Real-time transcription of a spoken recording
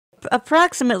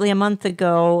approximately a month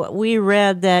ago, we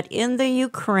read that in the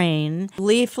Ukraine,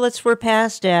 leaflets were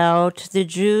passed out. The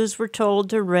Jews were told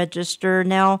to register.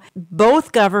 Now,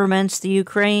 both governments, the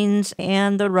Ukrainians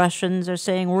and the Russians, are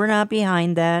saying we're not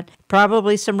behind that.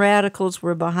 Probably some radicals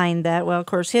were behind that. Well, of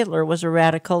course, Hitler was a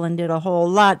radical and did a whole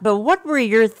lot. But what were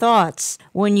your thoughts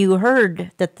when you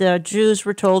heard that the Jews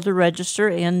were told to register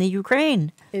in the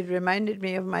Ukraine? It reminded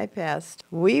me of my past.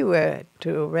 We were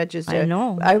to register. I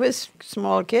know. I was a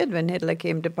small kid when Hitler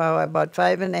came to power, about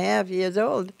 5.5 years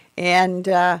old. And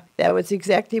that was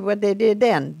exactly what they did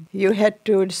then. You had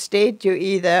to state you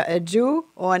either a Jew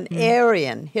or an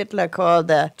Aryan. Hitler called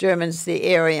the Germans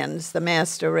the Aryans, the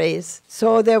master race.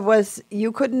 So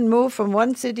you couldn't move from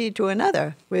one city to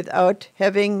another without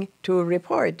having to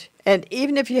report. And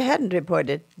even if you hadn't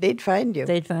reported, they'd find you.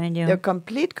 They'd find you. They're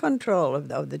complete control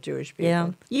of the Jewish people.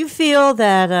 Yeah. You feel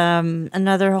that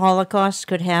another Holocaust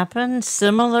could happen,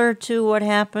 similar to what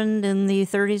happened in the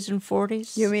 30s and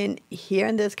 40s? You mean here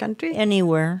in this country?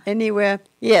 Anywhere. Anywhere,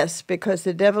 yes, because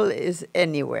the devil is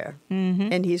anywhere. Mm-hmm.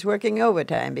 And he's working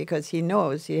overtime because he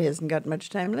knows he hasn't got much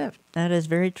time left. That is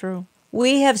very true.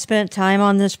 We have spent time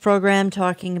on this program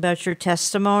talking about your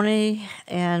testimony,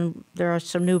 and there are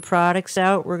some new products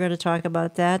out. We're going to talk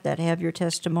about that have your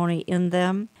testimony in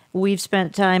them. We've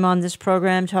spent time on this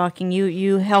program talking.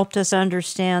 You helped us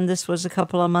understand, this was a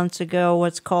couple of months ago,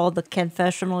 what's called the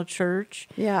Confessional Church,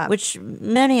 Yeah. which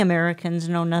many Americans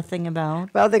know nothing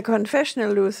about. Well, the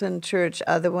Confessional Lutheran Church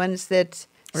are the ones that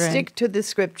stick to the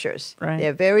scriptures. Right.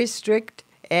 They're very strict,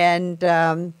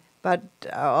 and but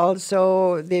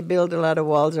also they build a lot of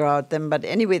walls around them. But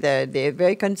anyway, they're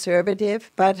very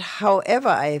conservative. But however,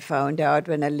 I found out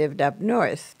when I lived up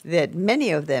north that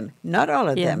many of them, not all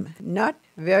of them, not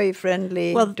very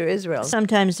friendly to Israel.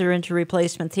 Sometimes they're into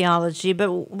replacement theology,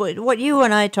 but what you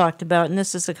and I talked about, and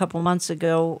this is a couple months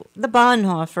ago, the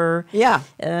Bonhoeffer.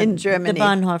 In Germany. The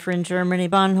Bonhoeffer in Germany,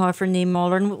 Bonhoeffer,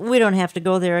 Niemöller, and we don't have to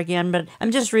go there again, but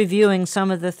I'm just reviewing some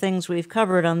of the things we've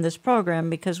covered on this program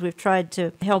because we've tried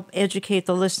to help educate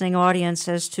the listening audience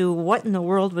as to what in the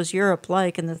world was Europe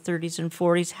like in the 30s and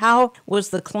 40s. How was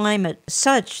the climate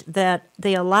such that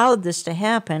they allowed this to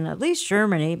happen, at least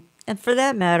Germany, and for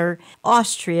that matter,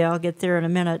 Austria, I'll get there in a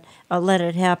minute, let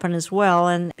it happen as well.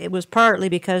 And it was partly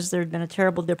because there had been a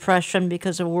terrible depression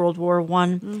because of World War I.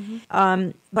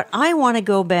 Mm-hmm. But I want to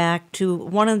go back to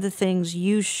one of the things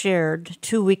you shared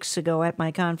 2 weeks ago at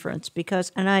my conference,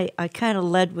 and I kind of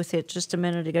led with it just a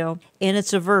minute ago, and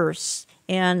it's a verse.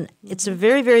 And it's a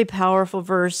very, very powerful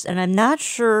verse, and I'm not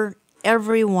sure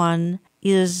everyone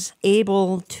is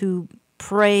able to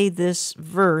pray this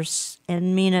verse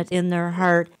and mean it in their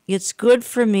heart. It's good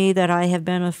for me that I have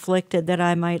been afflicted, that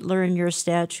I might learn your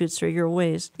statutes or your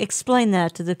ways. Explain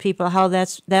that to the people, how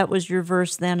that was your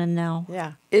verse then and now.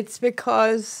 Yeah, it's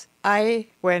because I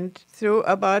went through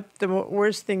about the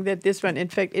worst thing that this one. In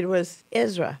fact, it was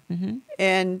Ezra,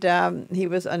 and he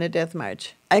was on a death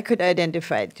march. I could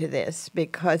identify to this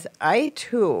because I,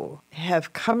 too,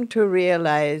 have come to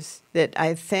realize that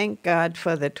I thank God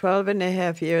for the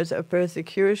 12.5 years of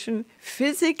persecution.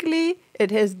 Physically,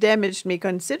 it has damaged me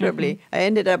considerably. I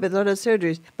ended up with a lot of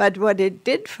surgeries. But what it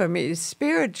did for me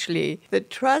spiritually, the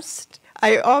trust.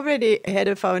 I already had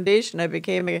a foundation. I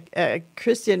became a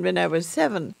Christian when I was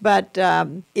 7. But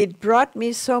it brought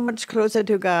me so much closer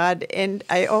to God. And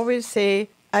I always say,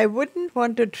 I wouldn't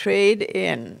want to trade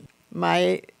in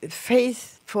my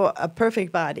faith for a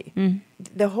perfect body.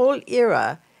 The whole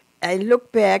era, I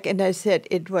look back and I said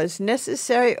it was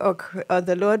necessary or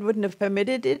the Lord wouldn't have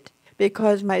permitted it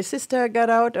because my sister got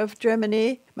out of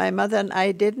Germany, my mother and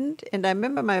I didn't. And I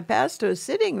remember my pastor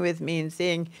sitting with me and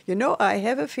saying, I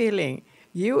have a feeling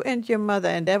you and your mother,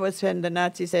 and that was when the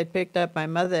Nazis had picked up my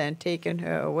mother and taken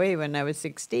her away when I was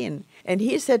 16. And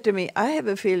he said to me, I have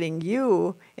a feeling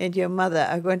you and your mother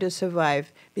are going to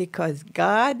survive because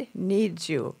God needs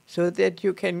you so that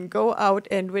you can go out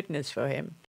and witness for him.